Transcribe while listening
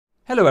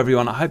Hello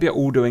everyone, I hope you're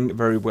all doing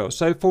very well.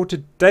 So for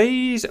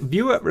today's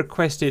viewer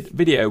requested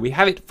video, we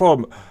have it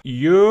from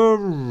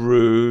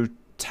Eurotaraman.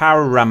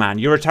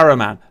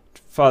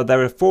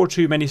 There are 4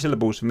 too many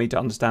syllables for me to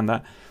understand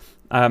that.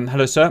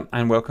 Hello sir,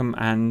 and welcome.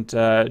 And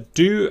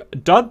do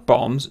dud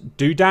bombs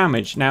do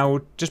damage?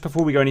 Now, just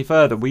before we go any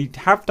further, we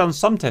have done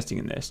some testing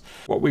in this.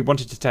 What we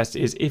wanted to test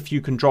is if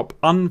you can drop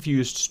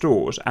unfused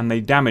stores and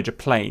they damage a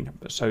plane.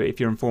 So if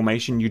you're in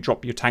formation, you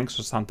drop your tanks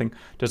or something,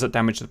 does that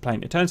damage the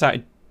plane? It turns out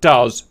it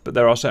does, but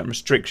there are certain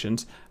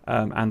restrictions,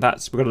 and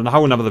we've got a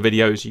whole number of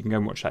videos. You can go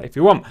and watch that if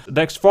you want. The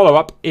next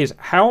follow-up is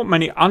how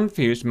many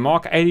unfused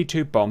Mark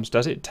 82 bombs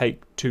does it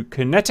take to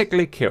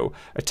kinetically kill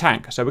a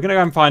tank? So we're going to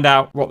go and find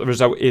out what the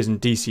result is in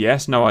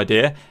DCS, no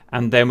idea,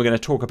 and then we're going to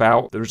talk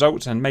about the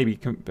results and maybe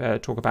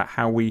talk about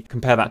how we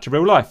compare that to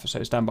real life,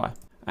 so stand by.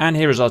 And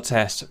here is our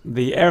test.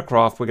 The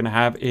aircraft we're going to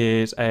have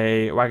is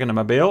a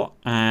Wagoner-mobile,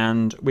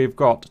 and we've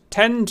got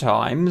 10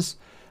 times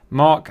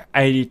Mark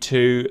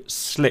 82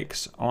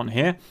 slicks on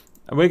here.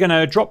 We're going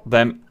to drop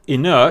them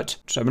inert,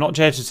 so we're not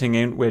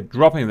jettisoning, we're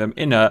dropping them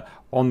inert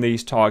on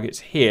these targets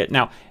here.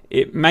 Now,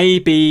 it may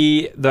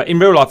be that in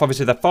real life,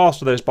 obviously, the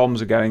faster those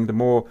bombs are going, the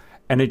more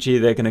energy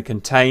they're going to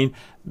contain,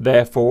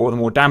 therefore, the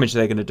more damage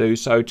they're going to do.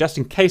 So just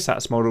in case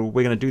that's model,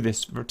 we're going to do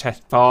this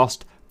test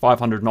fast,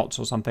 500 knots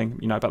or something,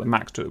 you know, about the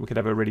max to it we could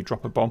ever really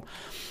drop a bomb.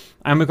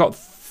 And we've got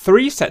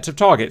 3 sets of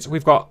targets.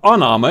 We've got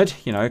unarmored,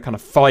 you know, kind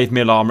of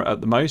 5mm armor at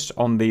the most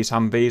on these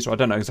Humvees, or I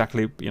don't know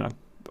exactly, you know,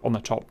 on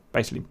the top,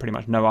 basically pretty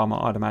much no armor,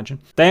 I'd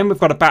imagine. Then we've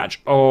got a batch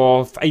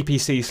of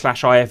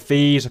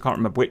APC/IFVs, I can't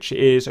remember which it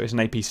is, so it's an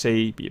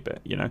APC,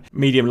 but, you know,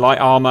 medium light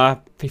armor,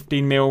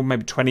 15mm,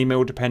 maybe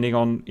 20mm, depending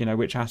on, you know,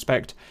 which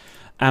aspect.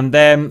 And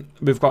then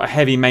we've got a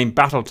heavy main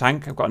battle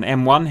tank. I've got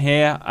an M1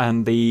 here,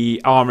 and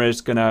the armor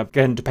is going to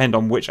depend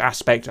on which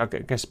aspect. I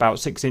guess about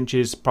 6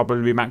 inches,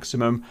 probably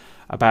maximum.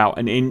 About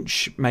 1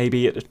 inch,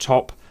 maybe at the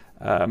top.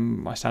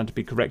 I stand to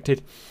be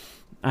corrected.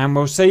 And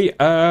we'll see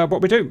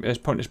what we do. There's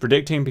pointless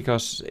predicting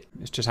because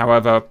it's just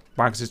however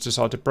Wags has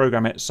decided to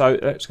program it. So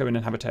let's go in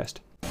and have a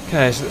test.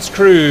 Okay, so let's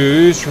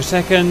cruise for a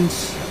second.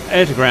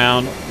 Air to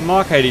ground,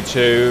 Mark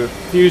 82,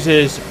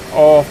 fuses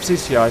off,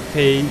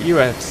 CCIP,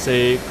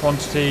 UFC,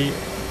 quantity.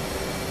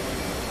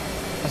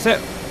 That's it,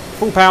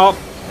 full power.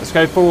 Let's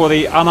go for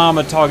the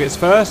unarmored targets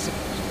first.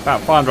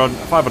 About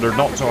 500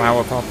 knots or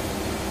however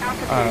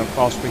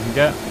fast we can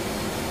get.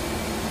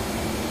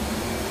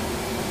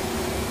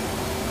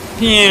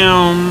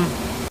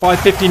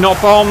 550 knot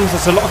bombs,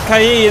 that's a lot of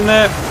KE in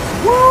there.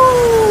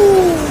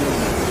 Woo!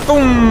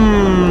 Boom!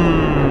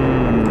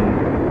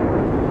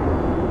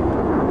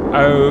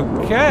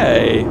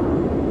 Okay.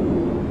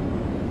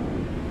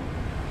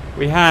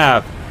 We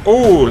have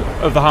all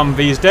of the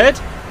Humvees dead,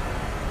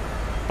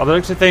 by the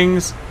looks of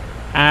things,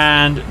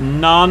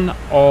 and none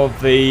of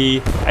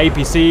the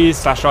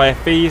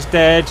APCs/IFVs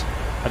dead,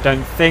 I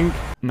don't think.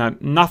 No,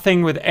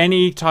 nothing with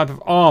any type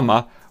of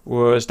armor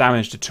was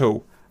damaged at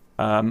all.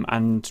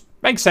 And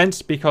makes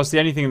sense because the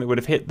only thing that would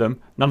have hit them,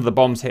 none of the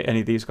bombs hit any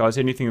of these guys.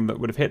 The only thing that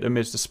would have hit them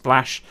is the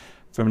splash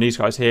from these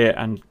guys here,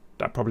 and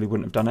that probably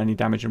wouldn't have done any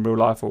damage in real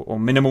life or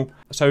minimal.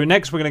 So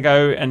next we're going to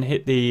go and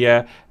hit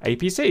the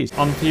APCs.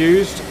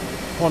 Unfused,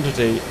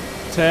 quantity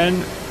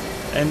 10,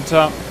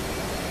 enter.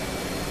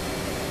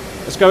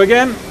 Let's go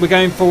again. We're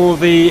going for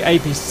the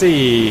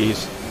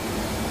APCs.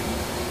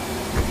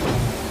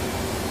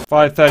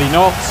 530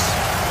 knots.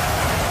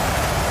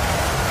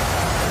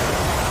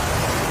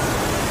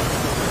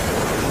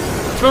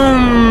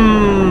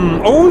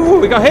 Boom! Oh,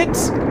 we got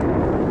hits.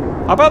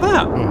 How about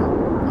that?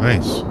 Oh,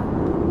 nice.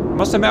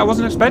 Must admit, I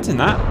wasn't expecting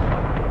that.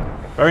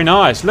 Very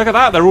nice. Look at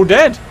that. They're all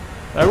dead.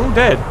 They're all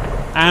dead.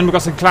 And we've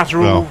got some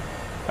collateral,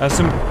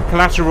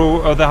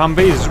 of the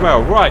Humvees as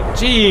well. Right.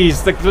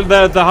 Jeez, the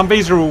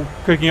Humvees are all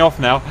cooking off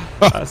now.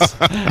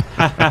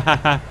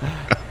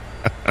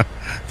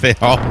 They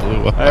all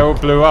blew up. They all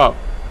blew up.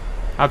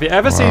 Have you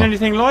ever seen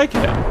anything like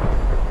it?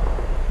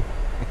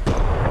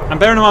 And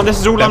bearing in mind, this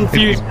is all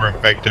unfused. More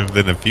effective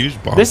than a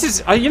fused bomb. This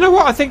is, you know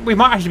what? I think we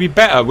might actually be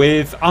better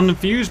with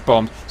unfused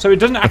bombs. So it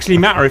doesn't actually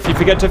matter if you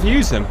forget to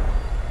fuse them.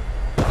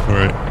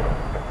 Right.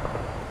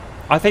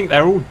 I think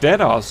they're all dead,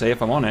 RC,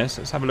 if I'm honest.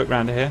 Let's have a look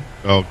around here.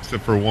 Oh,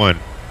 except for one.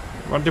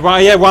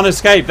 Yeah, one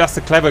escaped. That's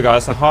the clever guy.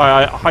 That's the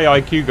high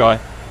IQ guy.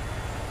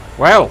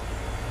 Well,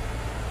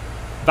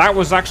 that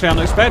was actually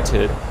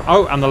unexpected.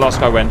 Oh, and the last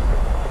guy went.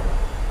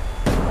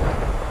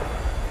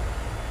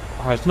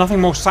 Oh, there's nothing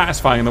more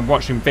satisfying than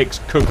watching Vix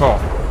cook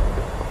off.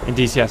 In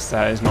DCS,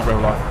 that is not real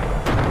life.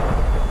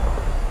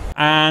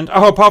 And,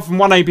 oh, apart from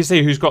one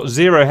APC who's got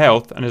 0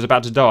 health and is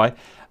about to die,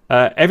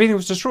 everything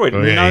was destroyed.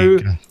 Oh,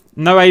 yeah,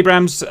 No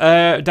Abrams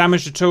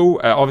damaged at all.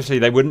 Obviously,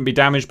 they wouldn't be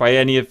damaged by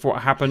any of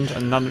what happened,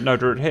 and no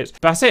direct hits.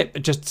 But that's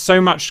it. Just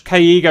so much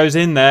KE goes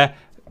in there,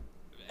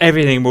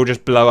 everything will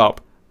just blow up.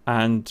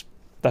 And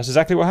that's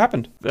exactly what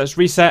happened. Let's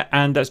reset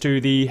and let's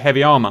do the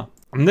heavy armor.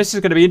 And this is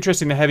going to be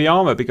interesting, the heavy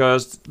armor,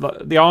 because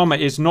the armor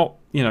is not,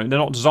 you know, they're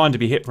not designed to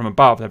be hit from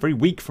above. They're very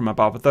weak from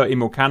above. A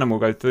 30mm cannon will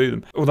go through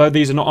them. Although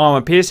these are not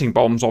armor-piercing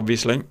bombs,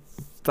 obviously,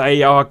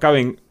 they are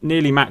going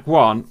nearly Mach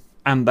 1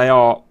 and they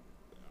are,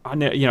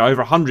 you know,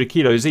 over 100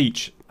 kilos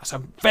each. That's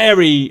a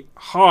very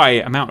high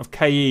amount of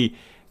KE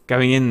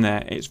going in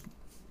there. It's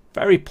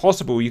very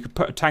possible you could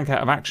put a tank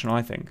out of action,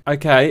 I think.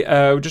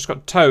 Okay, we've just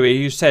got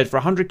Toei, who said for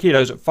 100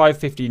 kilos at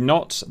 550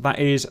 knots, that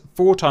is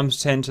 4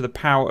 times 10 to the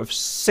power of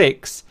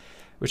 6,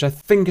 which I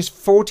think is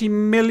 40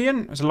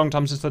 million. It's a long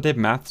time since I did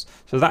maths.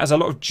 So that is a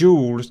lot of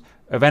joules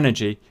of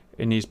energy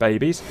in these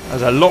babies.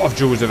 There's a lot of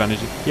joules of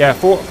energy. Yeah,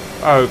 4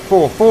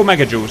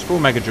 megajoules. 4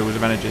 megajoules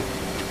of energy.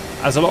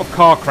 There's a lot of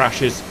car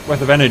crashes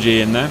worth of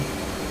energy in there.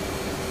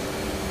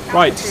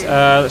 Right,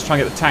 let's try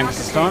and get the tanks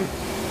this time.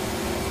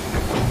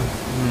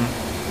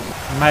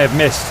 May have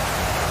missed.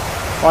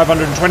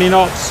 520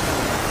 knots.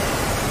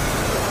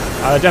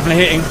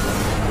 Definitely hitting.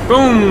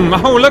 Boom!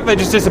 Oh, look, they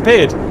just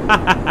disappeared.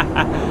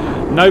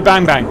 No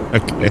bang bang.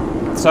 Okay.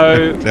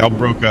 So they all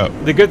broke up.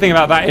 The good thing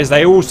about that is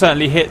they all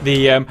certainly hit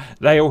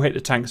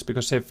the tanks,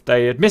 because if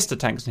they had missed the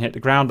tanks and hit the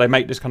ground, they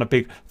make this kind of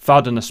big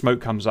thud and the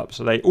smoke comes up.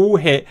 So they all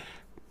hit,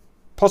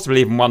 possibly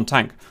even one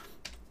tank.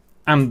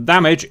 And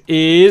damage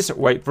is,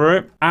 wait for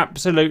it,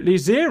 absolutely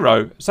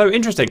 0. So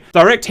interesting.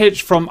 Direct hits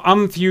from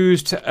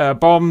unfused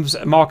bombs,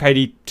 Mark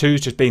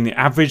 82s just being the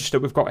average that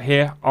we've got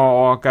here,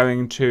 are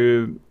going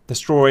to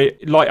destroy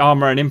light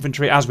armor and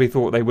infantry, as we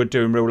thought they would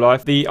do in real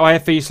life. The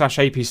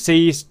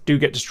IFE/APCs do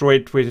get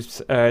destroyed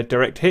with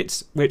direct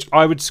hits, which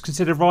I would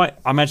consider right.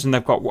 I imagine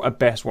they've got at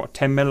best,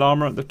 10 mil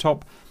armor at the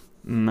top.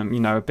 You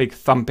know, a big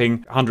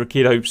thumping 100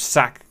 kilo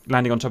sack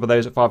landing on top of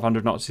those at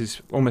 500 knots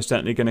is almost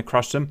certainly going to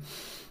crush them.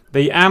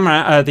 The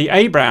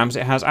Abrams,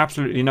 it has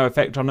absolutely no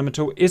effect on them at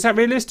all. Is that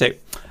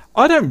realistic?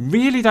 I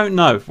really don't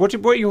know. What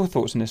are your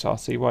thoughts on this,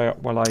 RC,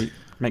 while I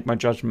make my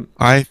judgment?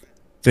 I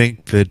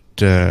think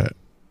that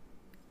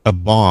a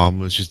bomb,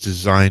 which is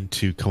designed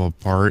to come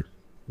apart,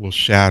 will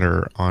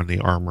shatter on the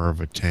armor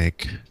of a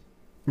tank.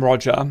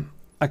 Roger.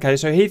 Okay,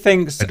 so he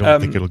thinks... I don't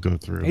think it'll go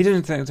through. He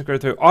doesn't think it'll go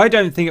through. I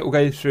don't think it will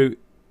go through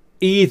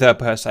either,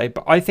 per se,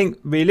 but I think,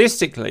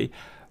 realistically,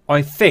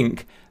 when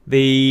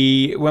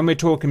we're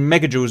talking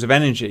megajoules of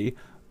energy,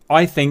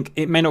 I think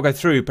it may not go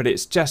through, but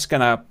it's just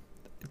going to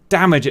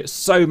damage it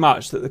so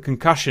much that the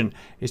concussion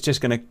is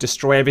just going to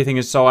destroy everything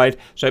inside.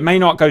 So it may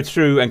not go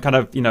through and kind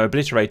of, you know,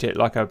 obliterate it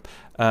like a,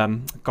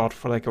 God,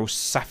 what are they called,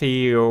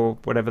 Safi or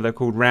whatever they're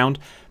called round.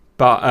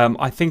 But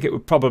I think it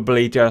would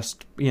probably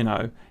just, you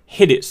know,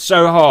 hit it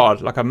so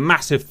hard, like a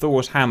massive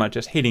Thor's hammer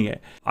just hitting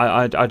it.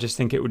 I just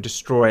think it would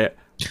destroy it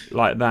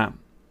like that.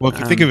 Well, if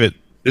you think of it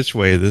this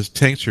way, those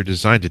tanks are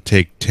designed to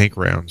take tank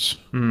rounds.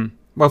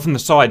 Well, from the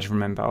sides,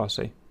 remember,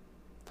 RC.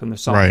 From the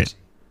sides. Right.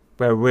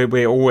 Where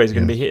we're always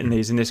going to be hitting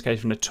these, in this case,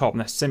 from the top. And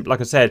that's simple.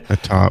 Like I said, the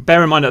top.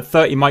 Bear in mind that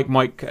 30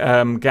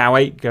 GAU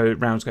 8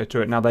 rounds go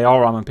through it. Now, they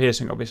are armor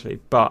piercing, obviously.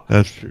 But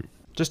that's true.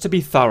 Just to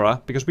be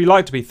thorough, because we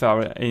like to be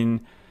thorough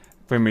in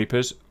Grim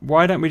Reapers,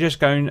 why don't we just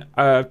go and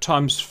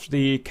times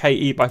the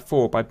KE by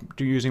 4 by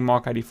using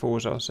Mark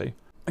 84s, RC?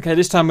 Okay,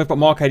 this time we've got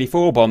Mark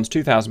 84 bombs,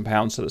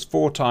 £2,000. So that's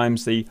 4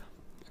 times the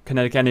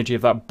kinetic energy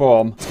of that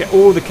bomb. Let's get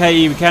all the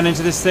KE we can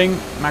into this thing.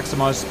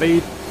 Maximise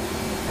speed.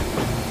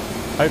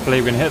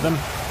 Hopefully we can hit them.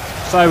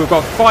 So we've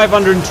got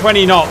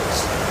 520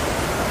 knots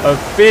of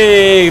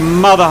big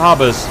mother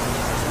hubbers.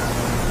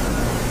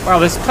 Wow,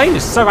 this plane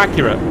is so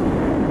accurate.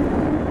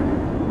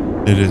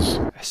 It is.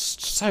 It's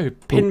so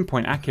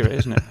pinpoint accurate,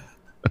 isn't it?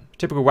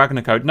 Typical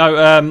Wagner code.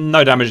 No,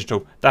 no damage at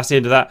all. That's the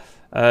end of that.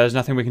 There's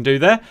nothing we can do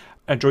there.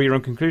 Draw your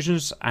own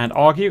conclusions and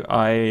argue.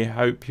 I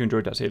hope you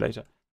enjoyed that. See you later.